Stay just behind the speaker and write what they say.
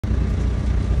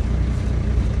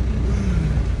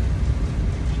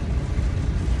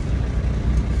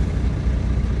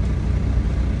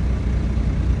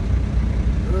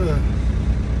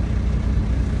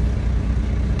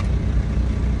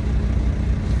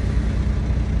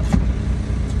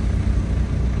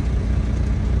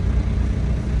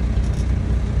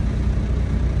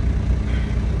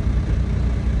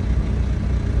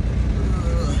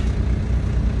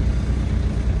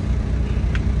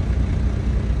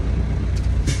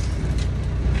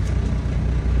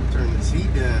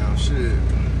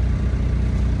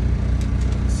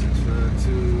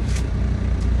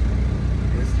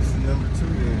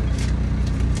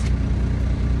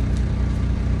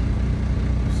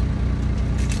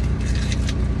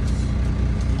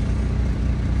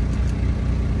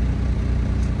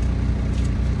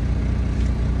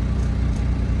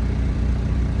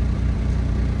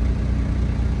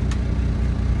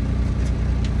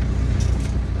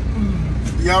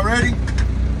Y'all ready?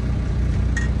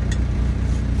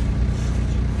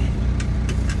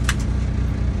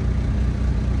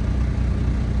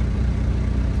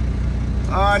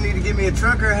 Oh, I need to get me a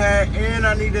trucker hat and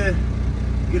I need to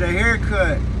get a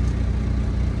haircut.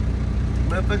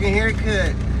 Motherfucking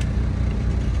haircut.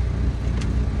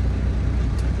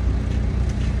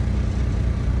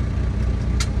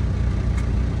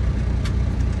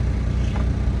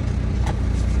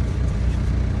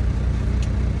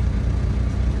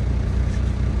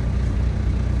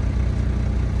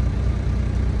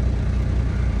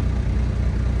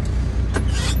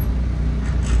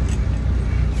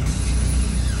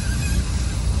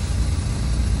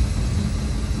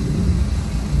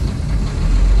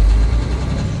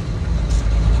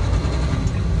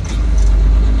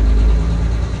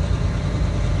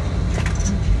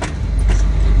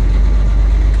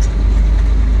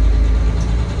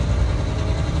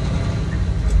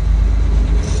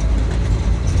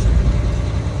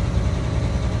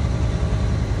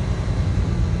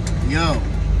 Yo.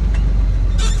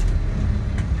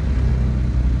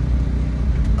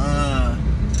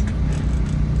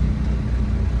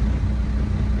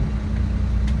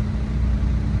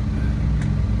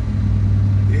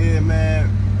 Yeah, man.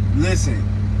 Listen,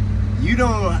 you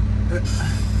don't.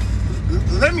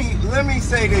 Let me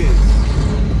say this,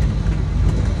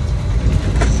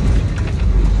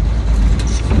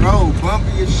 bro.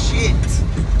 Bumpy as shit.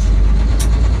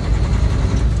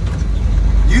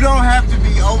 You don't have to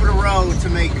be over the road to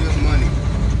make good money.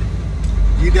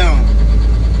 You don't.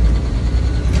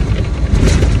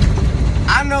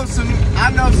 I know some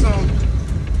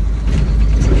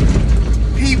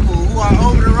people who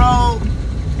are over the road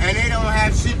and they don't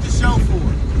have shit to show for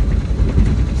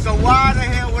it. So why the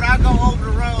hell would I go over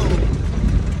the road?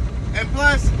 And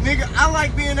plus, nigga, I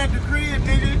like being at the crib,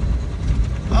 nigga.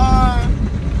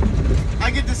 I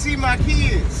get to see my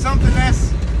kids. Something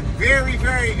that's very,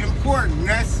 very important.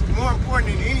 That's more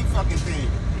important than any fucking thing.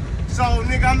 So,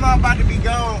 nigga, I'm not about to be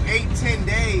gone 8-10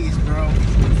 days, bro.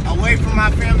 Away from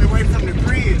my family, away from the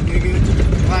crib, nigga.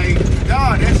 Like,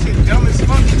 dog, that shit dumb as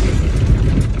fuck to me.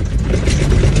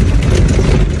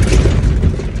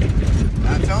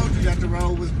 I told you that the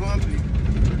road was bumpy.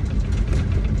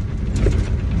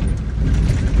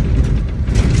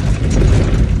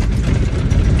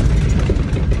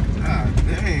 God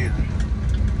damn.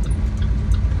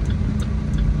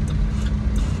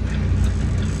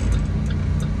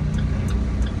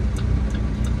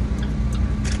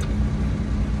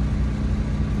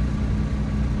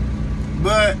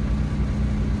 But,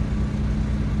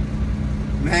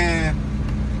 man,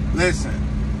 listen,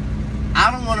 I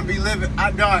don't want to be living,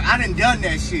 I done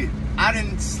that shit. I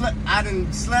done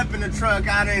slept in the truck.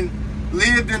 I done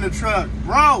lived in the truck.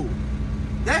 Bro,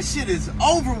 that shit is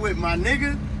over with, my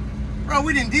nigga. Bro,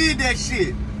 we done did that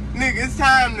shit. Nigga, it's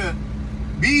time to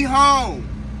be home.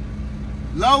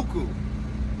 Local.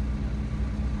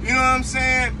 You know what I'm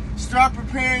saying? Start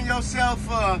preparing yourself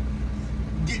for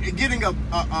getting a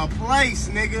place,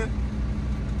 nigga.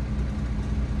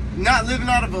 Not living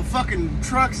out of a fucking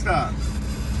truck stop.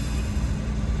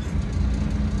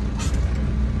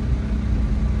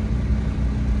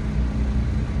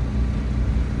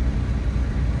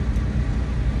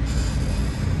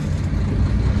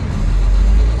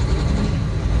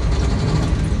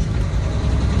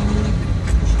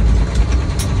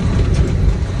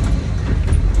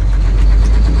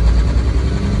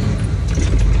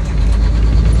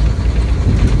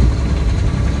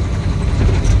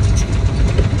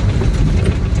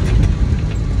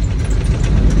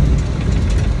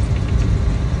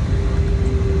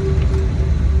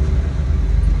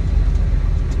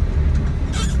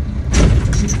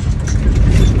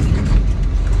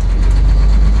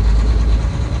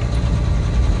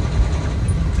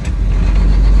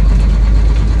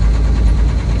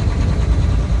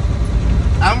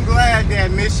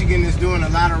 Michigan is doing a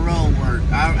lot of road work.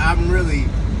 I'm really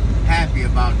happy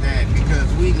about that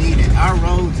because we need it. Our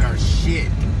roads are shit.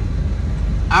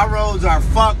 Our roads are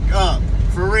fucked up,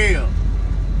 for real.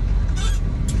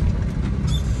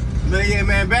 But yeah,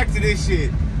 man, back to this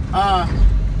shit. Man,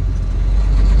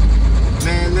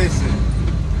 listen.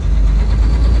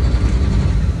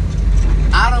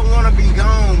 I don't want to be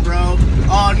gone, bro.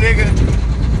 Oh, nigga.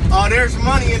 Oh, there's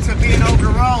money into being over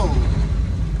the road.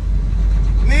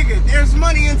 Nigga, there's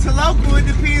money into local. It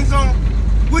depends on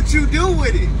what you do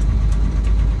with it.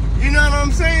 You know what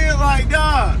I'm saying? Like,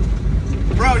 dog,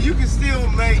 bro, you can still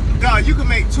make, dog, you can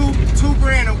make two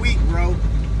grand a week, bro,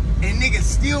 and niggas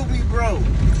still be broke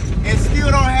and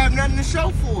still don't have nothing to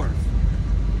show for it.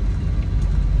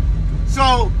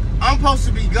 So I'm supposed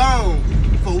to be gone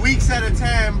for weeks at a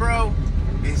time, bro,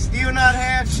 and still not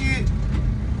have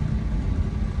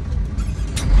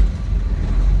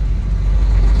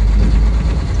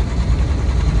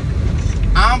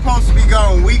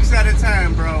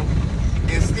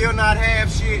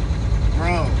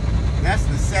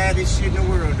saddest shit in the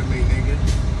world to me, nigga.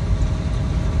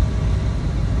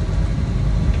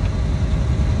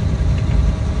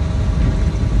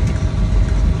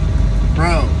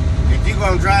 Bro, if you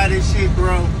gonna drive this shit,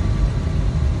 bro,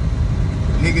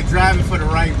 nigga, drive it for the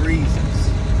right reasons.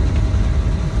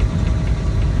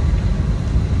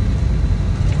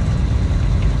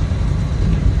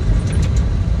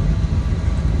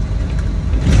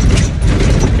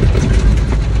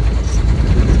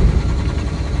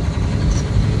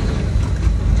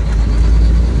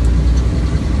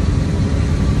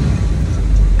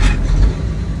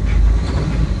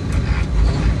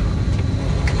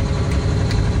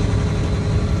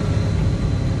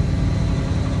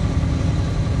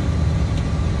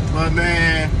 But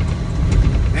man,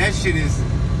 that's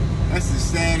the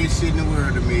saddest shit in the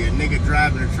world to me. A nigga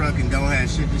driving a truck and don't have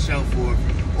shit to show for it.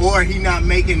 Or he not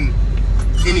making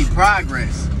any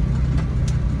progress.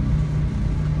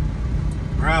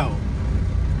 Bro.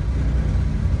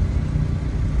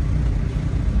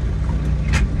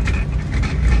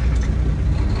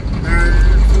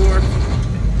 Third, fourth.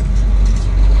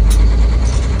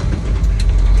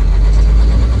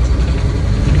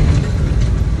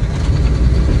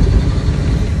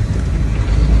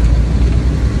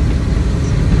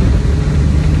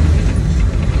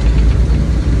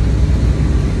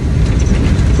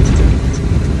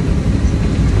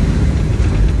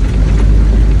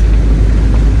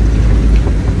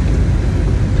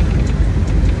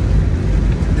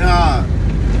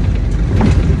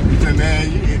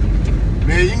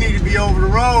 Over the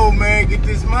road, man, get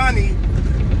this money.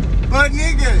 But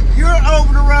nigga, you're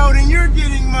over the road and you're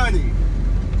getting money.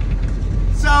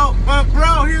 So, but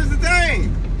bro, here's the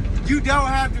thing. You don't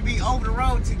have to be over the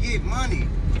road to get money.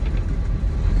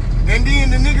 And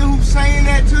then the nigga who's saying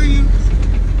that to you,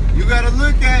 you gotta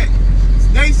look at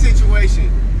their situation.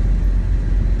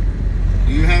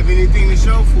 Do you have anything to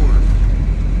show for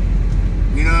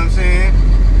it? You know what I'm saying?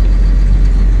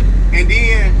 And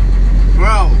then,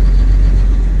 bro,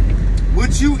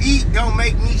 what you eat don't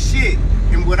make me shit.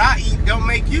 And what I eat don't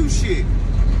make you shit.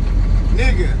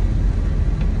 Nigga,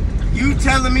 you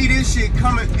telling me this shit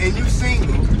coming and you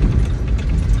single.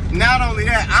 Not only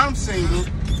that, I'm single.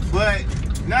 But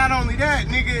not only that,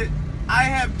 nigga, I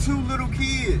have 2 little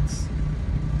kids.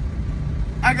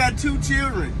 I got 2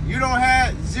 children. You don't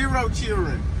have 0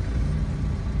 children.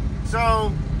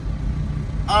 So,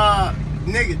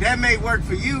 nigga, that may work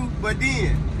for you, but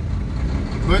then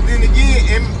again,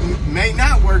 it may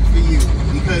not work for you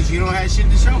because you don't have shit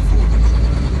to show for it.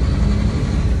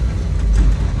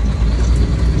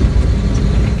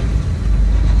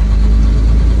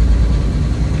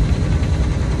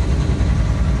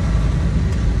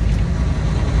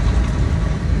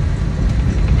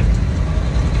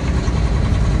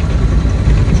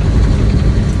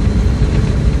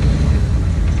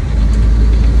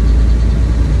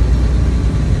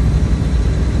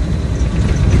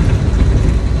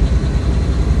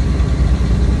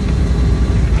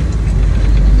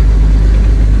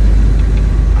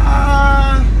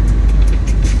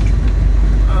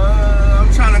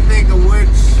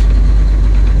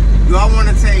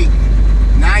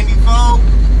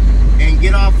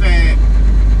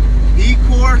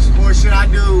 Or should I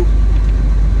do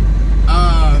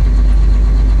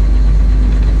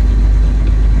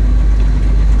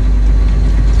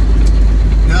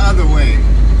the other way?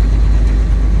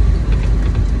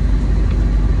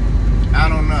 I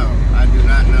don't know. I do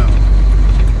not know.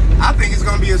 I think it's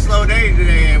gonna be a slow day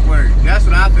today at work. That's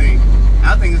what I think.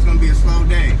 I think it's gonna be a slow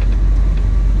day.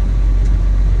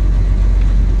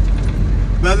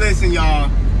 But listen, y'all.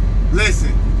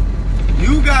 Listen.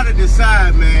 You gotta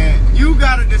decide, man. You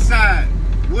gotta decide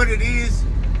what it is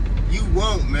you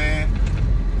want, man.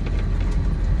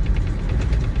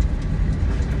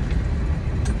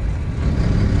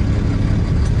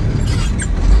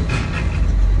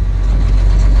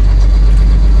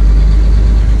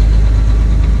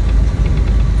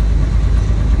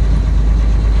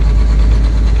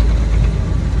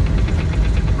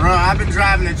 Bro, I've been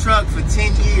driving a truck for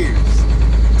 10 years.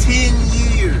 10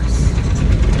 years.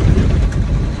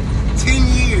 10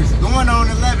 years, going on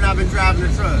 11, I've been driving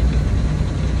a truck.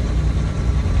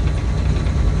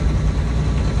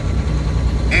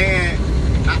 And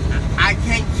I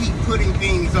can't keep putting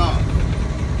things off.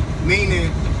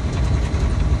 Meaning,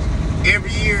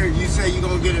 every year you say you're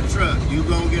gonna get a truck, you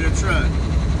gonna get a truck.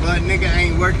 But nigga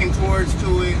ain't working towards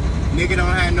to it. Nigga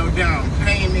don't have no down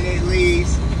payment at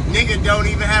least. Nigga don't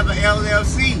even have an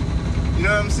LLC. You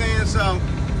know what I'm saying? So,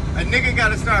 a nigga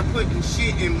gotta start putting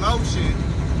shit in motion.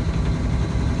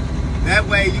 That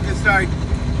way you can start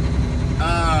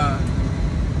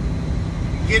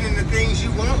getting the things you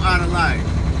want out of life.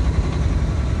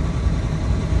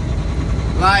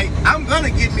 Like, I'm gonna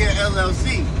get me an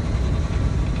LLC.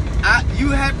 You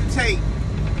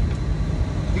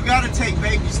gotta take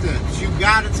baby steps. You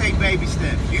gotta take baby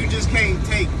steps. You just can't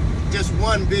take just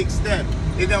one big step.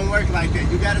 It don't work like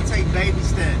that. You gotta take baby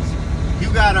steps.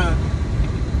 You gotta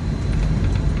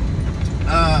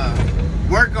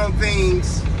work on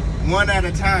things one at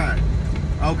a time.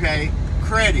 Okay?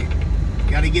 Credit.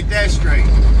 Gotta get that straight.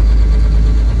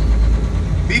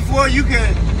 Before you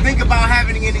can think about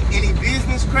having any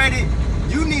business credit,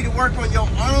 you need to work on your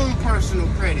own personal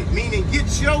credit. Meaning,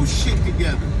 get your shit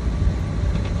together.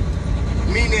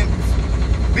 Meaning,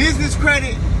 business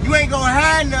credit, you ain't gonna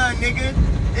have none, nigga,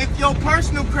 if your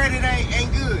personal credit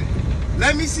ain't good.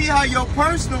 Let me see how your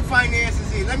personal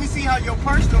finances is. Let me see how your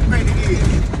personal credit is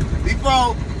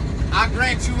before I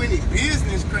grant you any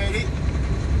business credit.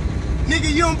 Nigga,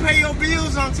 you don't pay your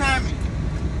bills on time.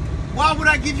 Why would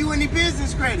I give you any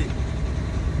business credit?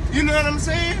 You know what I'm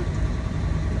saying?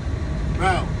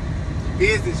 Bro,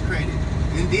 business credit.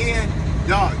 And then,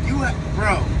 dog, you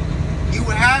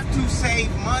have to save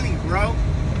money, bro.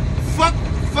 Fuck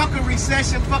a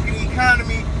recession, fucking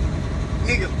economy.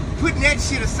 Nigga, putting that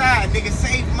shit aside, nigga,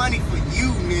 save money for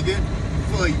you, nigga.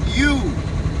 For you.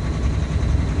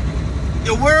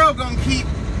 The world gonna keep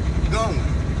going.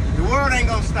 The world ain't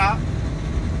gonna stop.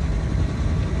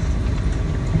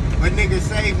 But nigga,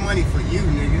 save money for you,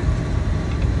 nigga.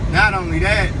 Not only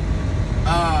that,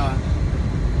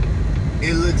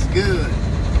 it looks good.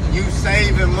 You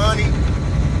saving money,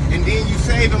 and then you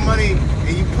saving money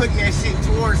and you putting that shit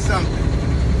towards something.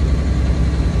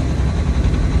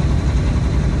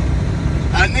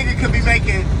 A nigga could be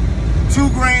making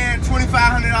 $2 grand,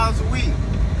 $2,500 a week.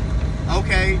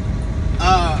 Okay.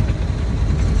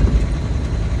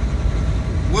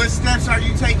 What steps are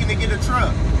you taking to get a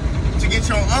truck? To get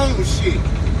your own shit?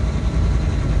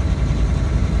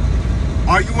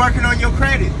 Are you working on your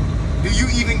credit? Do you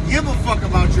even give a fuck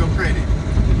about your credit?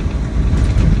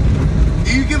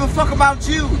 Do you give a fuck about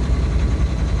you?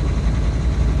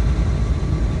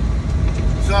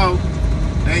 So,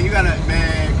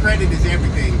 man, credit is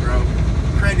everything, bro.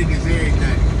 Credit is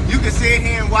everything. You can sit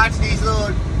here and watch these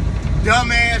little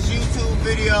dumbass YouTube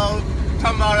videos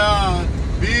talking about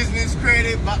business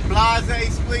credit,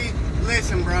 blase split.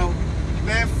 Listen, bro.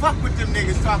 Man, fuck what them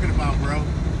niggas talking about, bro.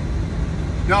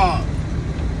 Dog.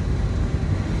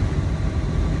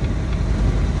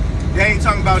 They ain't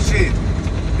talking about shit.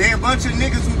 They a bunch of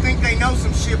niggas who think they know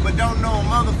some shit but don't know a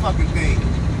motherfucking thing.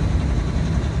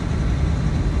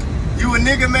 You a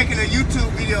nigga making a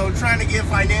YouTube video trying to give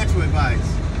financial advice.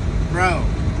 Bro,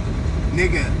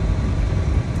 nigga,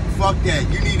 fuck that.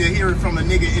 You need to hear it from a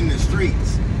nigga in the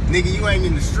streets. Nigga, you ain't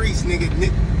in the streets, nigga.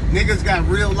 Niggas got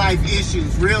real life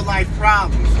issues, real life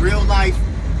problems, real life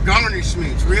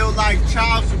garnishments, real life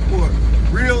child support,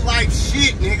 real life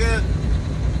shit, nigga.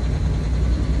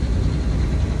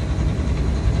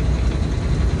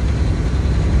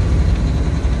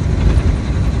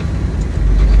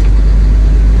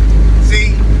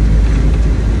 See,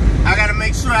 I gotta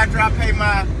make sure after I pay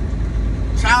my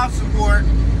child support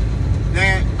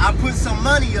that I put some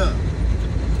money up.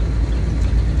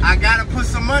 I gotta put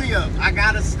some money up. I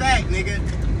gotta stack, nigga.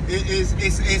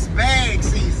 It's bag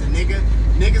season, nigga.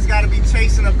 Niggas gotta be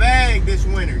chasing a bag this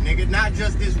winter, nigga. Not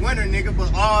just this winter, nigga,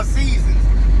 but all seasons.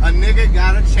 A nigga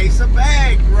gotta chase a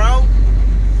bag, bro.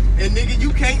 And nigga,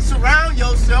 you can't surround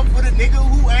yourself with a nigga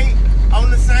who ain't on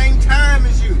the same time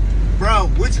as you. Bro,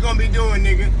 what you gonna be doing,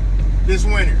 nigga, this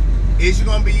winter?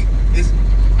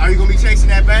 Are you gonna be chasing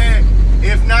that bag?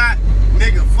 If not,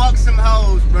 nigga, fuck some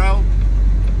hoes, bro.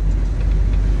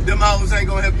 Them hoes ain't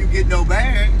gonna help you get no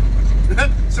bag.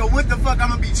 So what the fuck I'm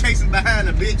gonna be chasing behind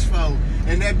a bitch for,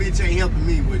 and that bitch ain't helping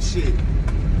me with shit?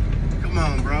 Come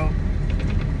on, bro.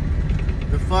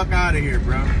 The fuck out of here,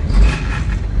 bro.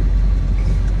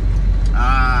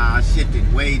 I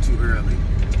shifted way too early.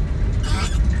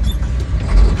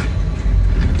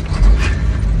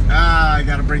 I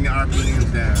gotta bring the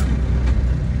RPMs down.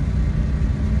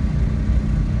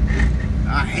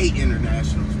 I hate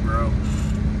internationals, bro.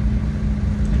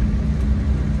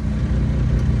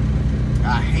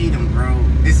 I hate them, bro.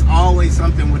 It's always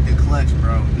something with the clutch,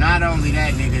 bro. Not only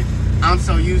that, nigga, I'm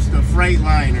so used to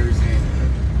Freightliners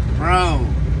and, bro,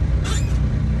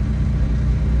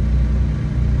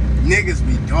 niggas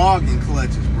be dogging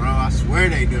clutches, bro. I swear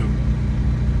they do.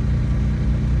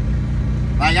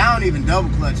 Like, I don't even double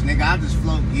clutch, nigga. I just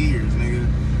float gears, nigga.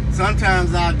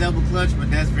 Sometimes I'll double clutch, but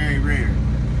that's very rare.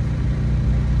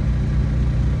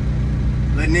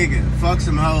 But nigga, fuck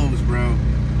some hoes, bro.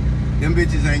 Them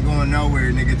bitches ain't going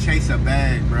nowhere, nigga. Chase a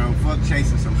bag, bro. Fuck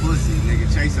chasing some pussy,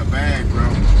 nigga. Chase a bag, bro.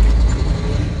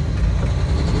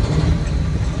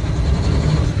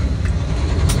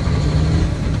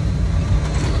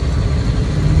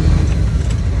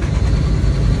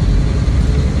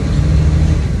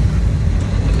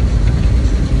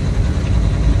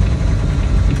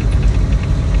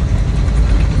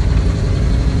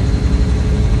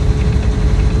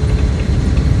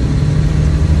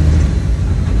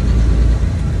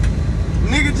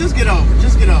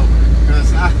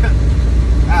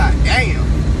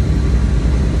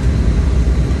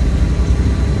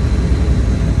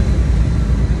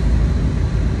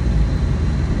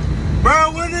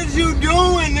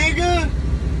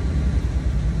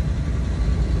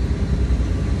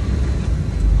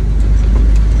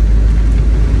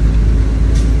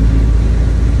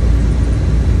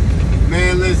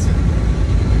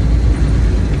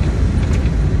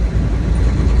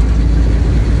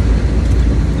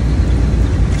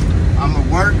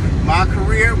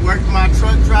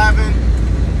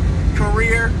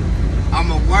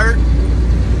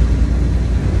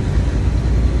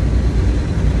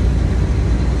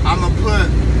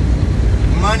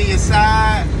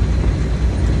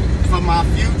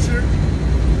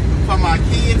 my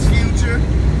kids' future.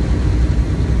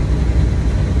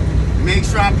 Make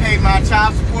sure I pay my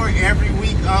child support every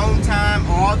week on time,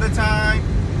 all the time.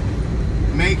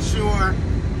 Make sure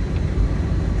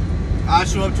I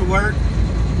show up to work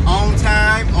on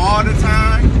time, all the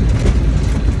time.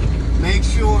 Make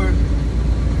sure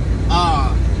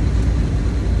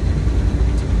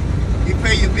you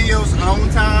pay your bills on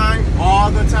time,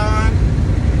 all the time.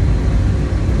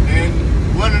 And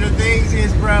one of the things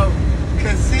is, bro,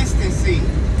 consistency.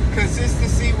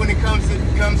 Consistency when it comes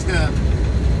to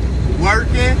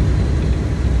working,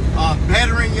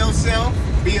 bettering yourself,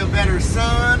 be a better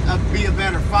son, be a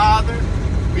better father,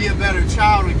 be a better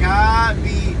child of God,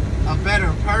 be a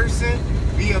better person,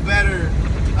 be a better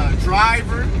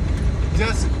driver.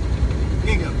 Just,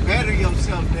 nigga, better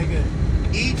yourself, nigga.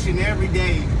 Each and every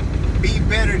day, be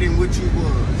better than what you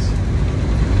was.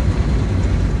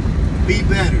 Be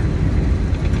better.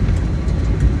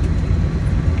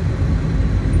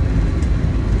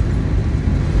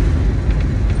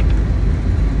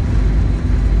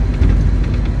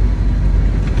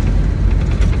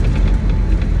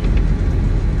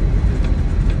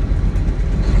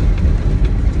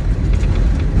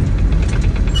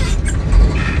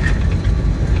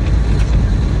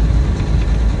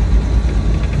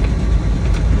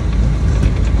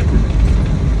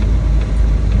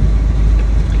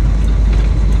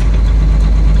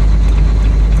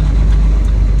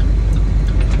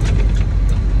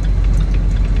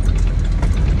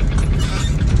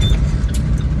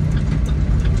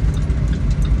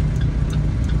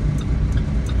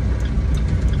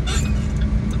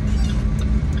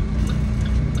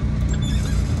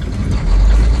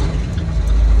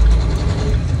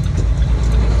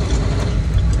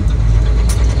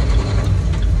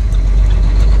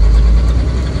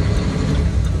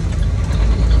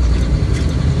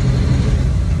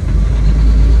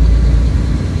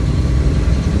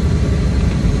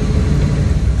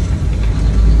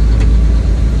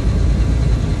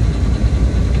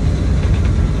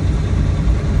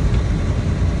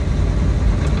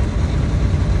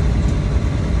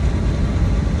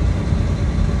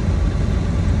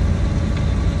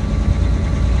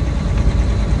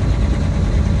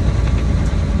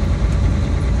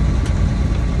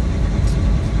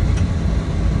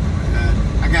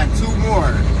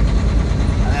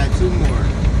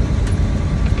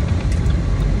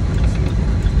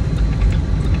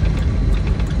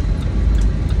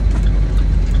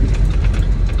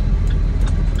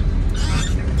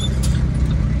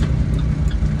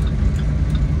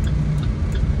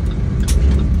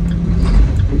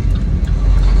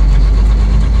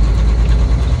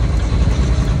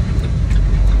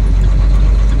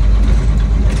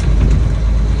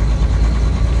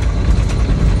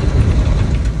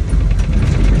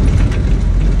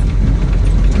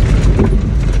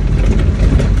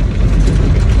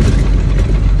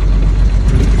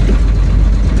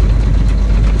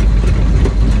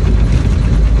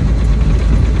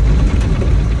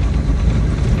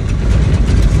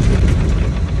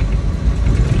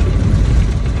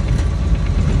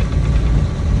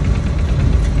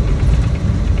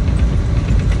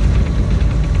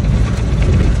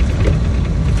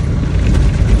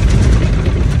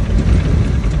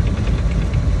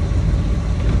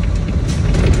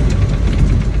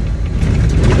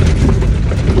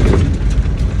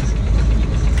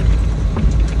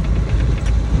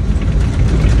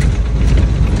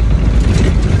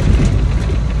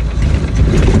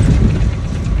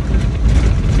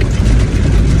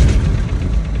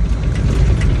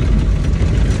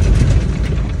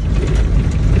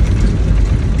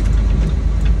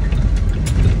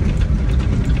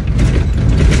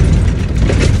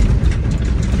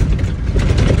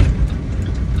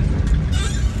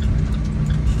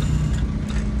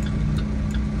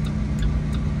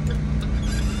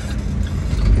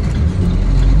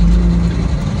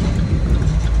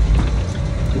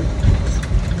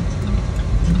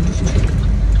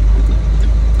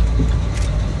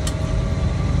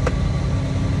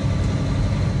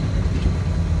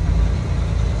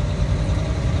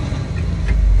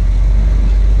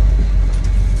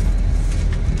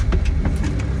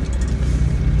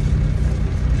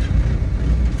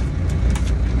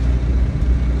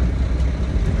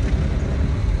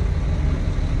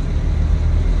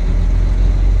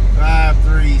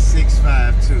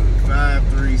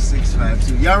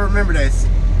 Y'all remember that?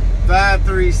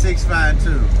 53652.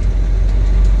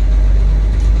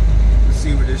 Let's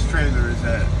see where this trailer is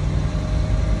at.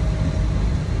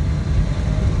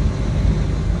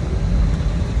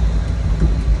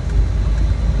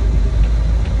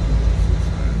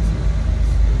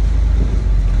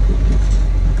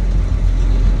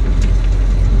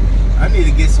 need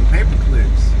to get some paper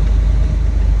clips.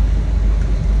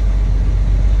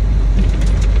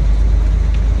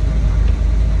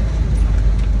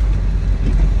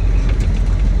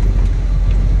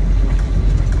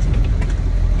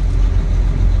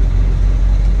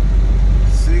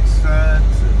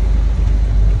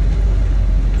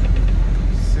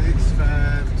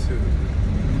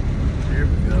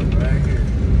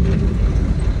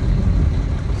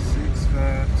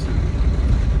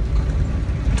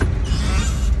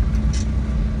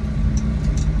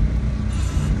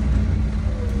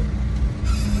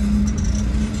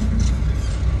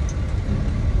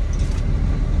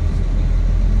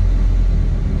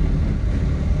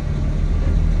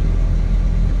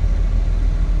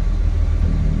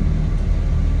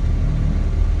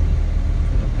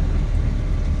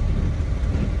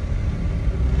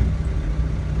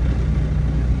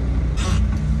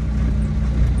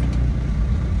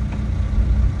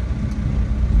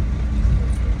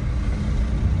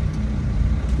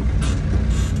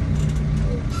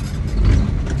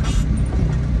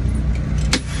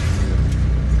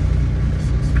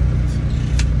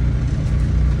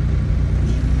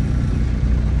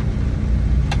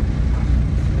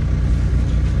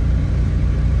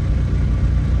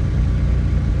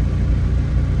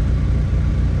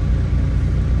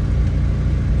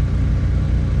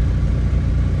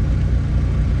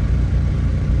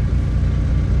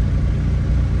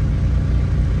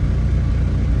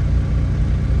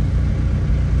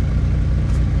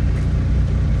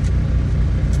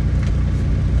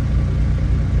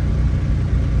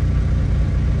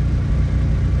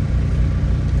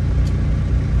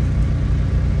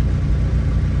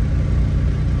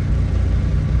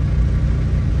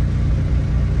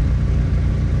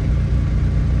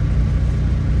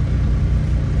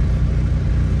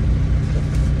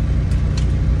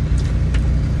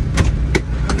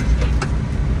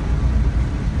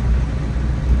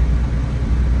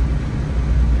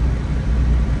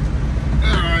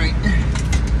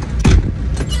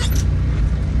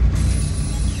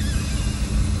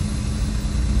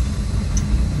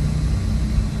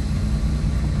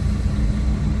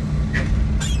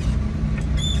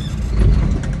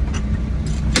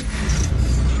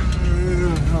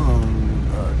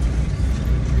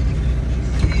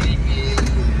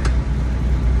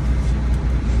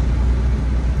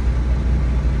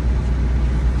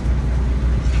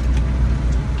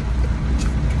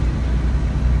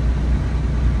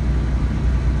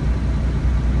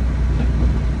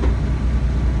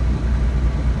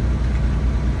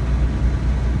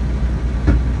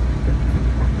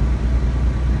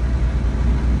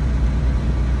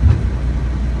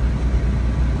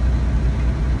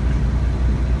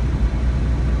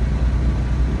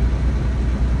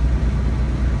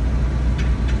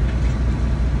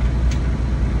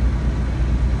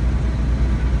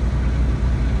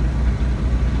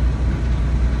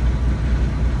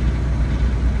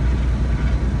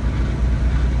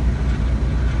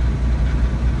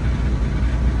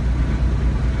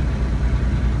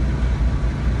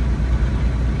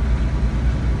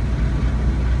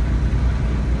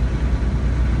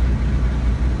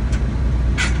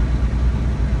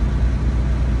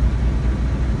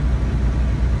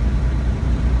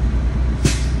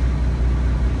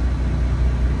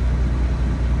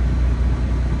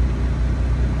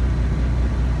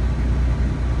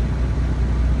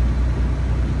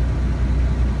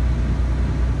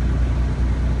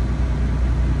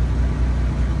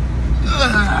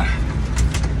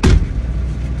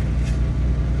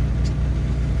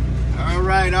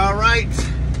 All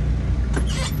right.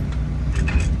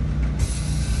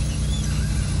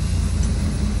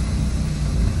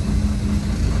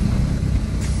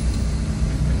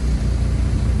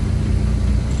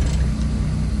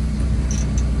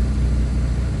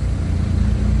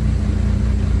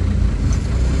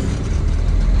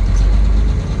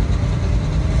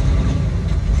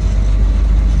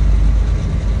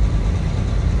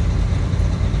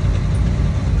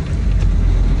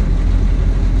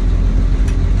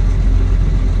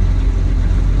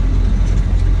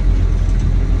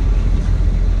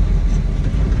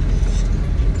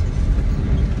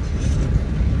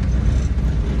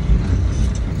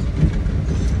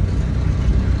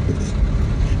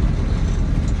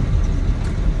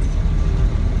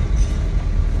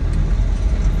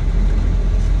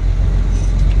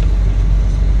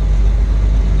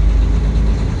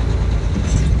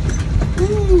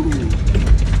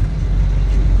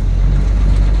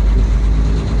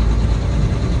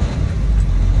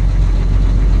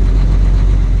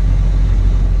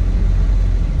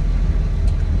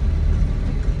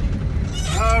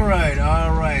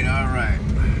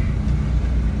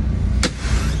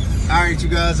 right, you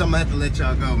guys, I'm gonna have to let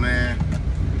y'all go, man.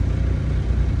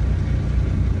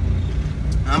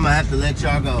 I'm gonna have to let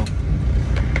y'all go.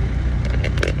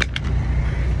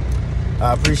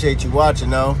 I appreciate you watching,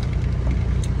 though.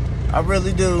 I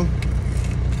really do.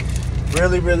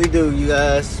 Really, really do, you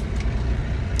guys.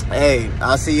 Hey,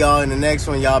 I'll see y'all in the next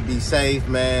one. Y'all be safe,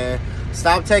 man.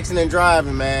 Stop texting and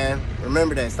driving, man.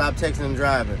 Remember that. Stop texting and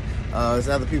driving. There's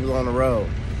other people on the road.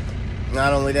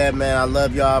 Not only that, man, I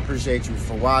love y'all. Appreciate you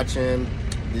for watching.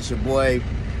 This your boy,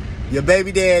 your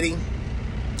baby daddy,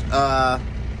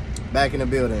 back in the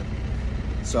building.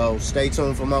 So stay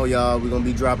tuned for more, y'all. We're going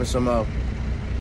to be dropping some more.